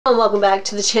And welcome back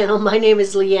to the channel. My name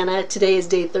is Leanna. Today is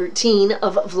day 13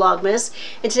 of Vlogmas,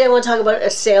 and today I want to talk about a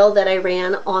sale that I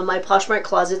ran on my Poshmark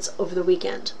closets over the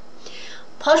weekend.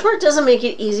 Poshmark doesn't make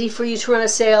it easy for you to run a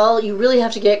sale. You really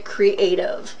have to get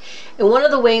creative. And one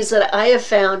of the ways that I have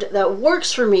found that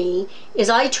works for me is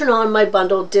I turn on my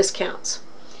bundle discounts.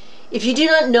 If you do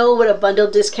not know what a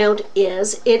bundle discount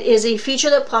is, it is a feature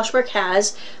that Poshmark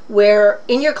has where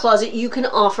in your closet you can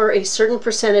offer a certain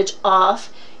percentage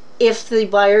off if the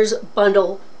buyers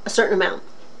bundle a certain amount.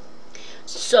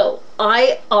 So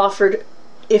I offered,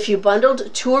 if you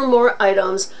bundled 2 or more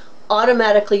items,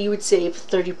 automatically you would save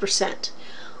 30%.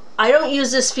 I don't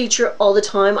use this feature all the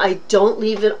time. I don't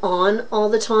leave it on all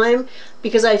the time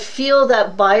because I feel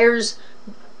that buyers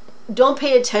don't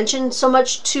pay attention so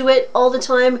much to it all the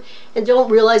time and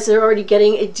don't realize they're already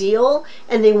getting a deal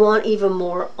and they want even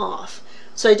more off.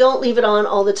 So I don't leave it on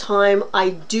all the time.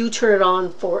 I do turn it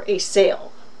on for a sale.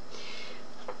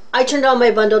 I turned on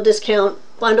my bundle discount,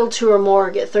 bundle 2 or more,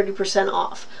 get 30%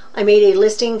 off. I made a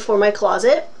listing for my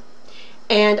closet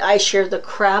and I shared the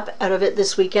crap out of it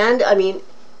this weekend. I mean,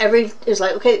 it was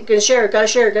like, okay, gotta share, gotta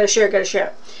share, gotta share, gotta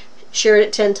share. Shared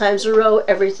it 10 times in a row,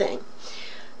 everything.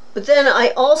 But then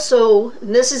I also,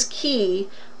 and this is key,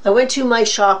 I went to my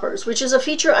shoppers, which is a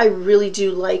feature I really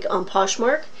do like on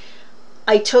Poshmark.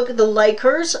 I took the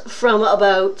likers from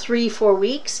about 3-4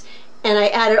 weeks and I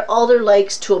added all their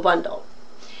likes to a bundle.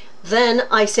 Then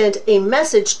I sent a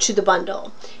message to the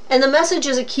bundle, and the message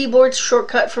is a keyboard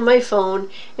shortcut from my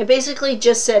phone and basically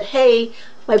just said, hey,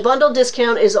 my bundle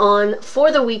discount is on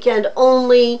for the weekend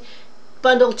only.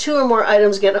 Bundle 2 or more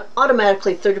items get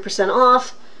automatically 30%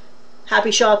 off.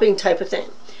 Happy shopping type of thing.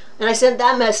 And I sent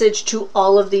that message to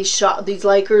all of these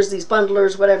likers, these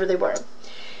bundlers, whatever they were.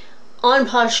 On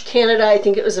Posh Canada, I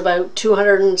think it was about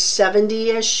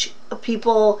 270-ish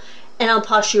people, and on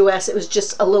Posh US it was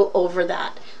just a little over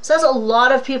that. So that's a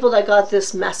lot of people that got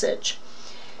this message.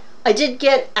 I did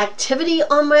get activity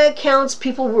on my accounts.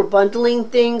 People were bundling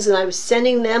things and I was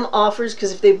sending them offers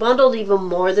because if they bundled even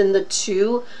more than the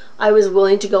 2, I was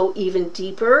willing to go even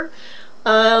deeper.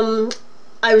 I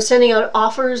was sending out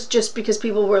offers just because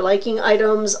people were liking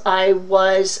items. I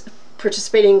was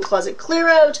participating in closet clear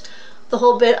out, the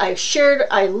whole bit. I shared,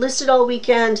 I listed all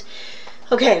weekend.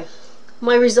 Okay,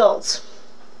 my results.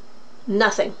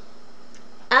 Nothing.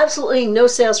 Absolutely no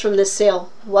sales from this sale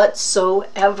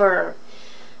whatsoever.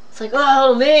 It's like,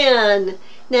 oh man.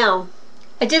 Now,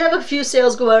 I did have a few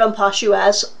sales go out on Posh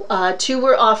US. 2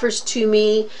 were offers to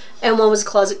me and 1 was a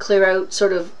closet clear out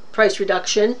sort of price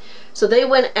reduction. So they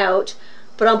went out.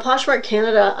 But on Poshmark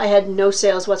Canada, I had no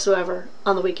sales whatsoever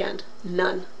on the weekend.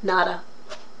 None. Nada.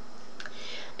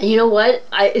 And you know what?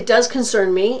 It does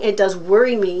concern me. It does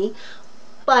worry me.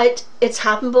 But it's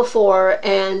happened before,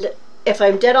 and if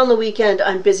I'm dead on the weekend,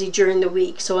 I'm busy during the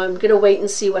week. So I'm going to wait and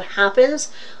see what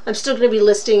happens. I'm still going to be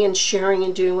listing and sharing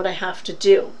and doing what I have to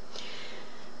do.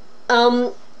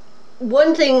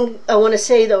 One thing I want to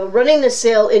say though, running this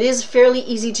sale, it is fairly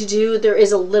easy to do. There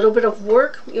is a little bit of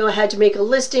work. You know, I had to make a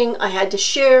listing. I had to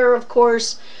share, of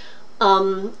course.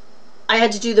 I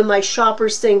had to do the My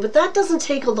Shoppers thing, but that doesn't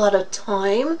take a lot of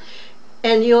time.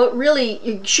 And you know, really,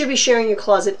 you should be sharing your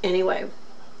closet anyway.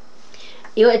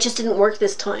 You know, it just didn't work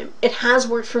this time. It has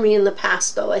worked for me in the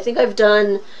past though. I think I've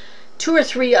done 2 or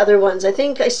 3 other ones. I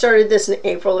think I started this in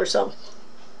April or so.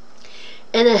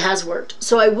 And it has worked.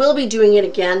 So I will be doing it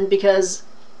again because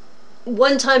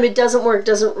one time it doesn't work,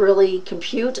 doesn't really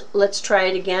compute. Let's try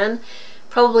it again.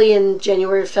 Probably in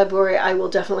January or February, I will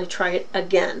definitely try it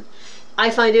again. I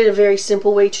find it a very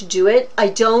simple way to do it. I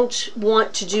don't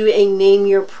want to do a name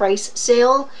your price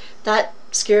sale. That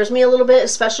scares me a little bit,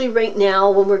 especially right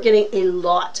now when we're getting a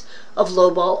lot of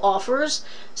lowball offers.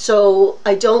 So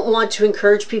I don't want to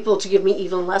encourage people to give me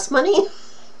even less money.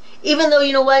 Even though,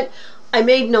 you know what? I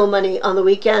made no money on the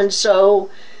weekend, so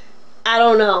I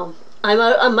don't know.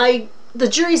 The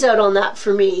jury's out on that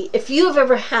for me. If you have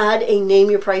ever had a name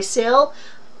your price sale,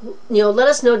 you know, let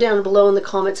us know down below in the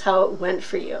comments how it went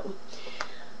for you.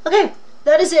 Okay,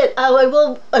 that is it. I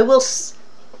will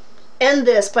end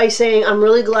this by saying I'm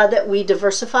really glad that we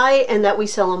diversify and that we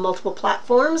sell on multiple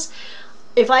platforms.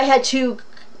 If I had to,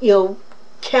 you know,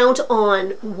 count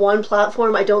on one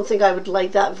platform, I don't think I would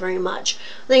like that very much.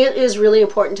 I think it is really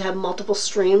important to have multiple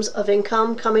streams of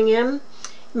income coming in.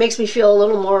 It makes me feel a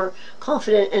little more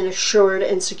confident and assured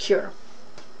and secure.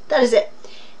 That is it.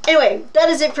 Anyway, that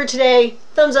is it for today.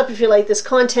 Thumbs up if you like this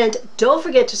content. Don't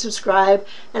forget to subscribe,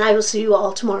 and I will see you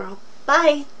all tomorrow.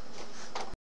 Bye!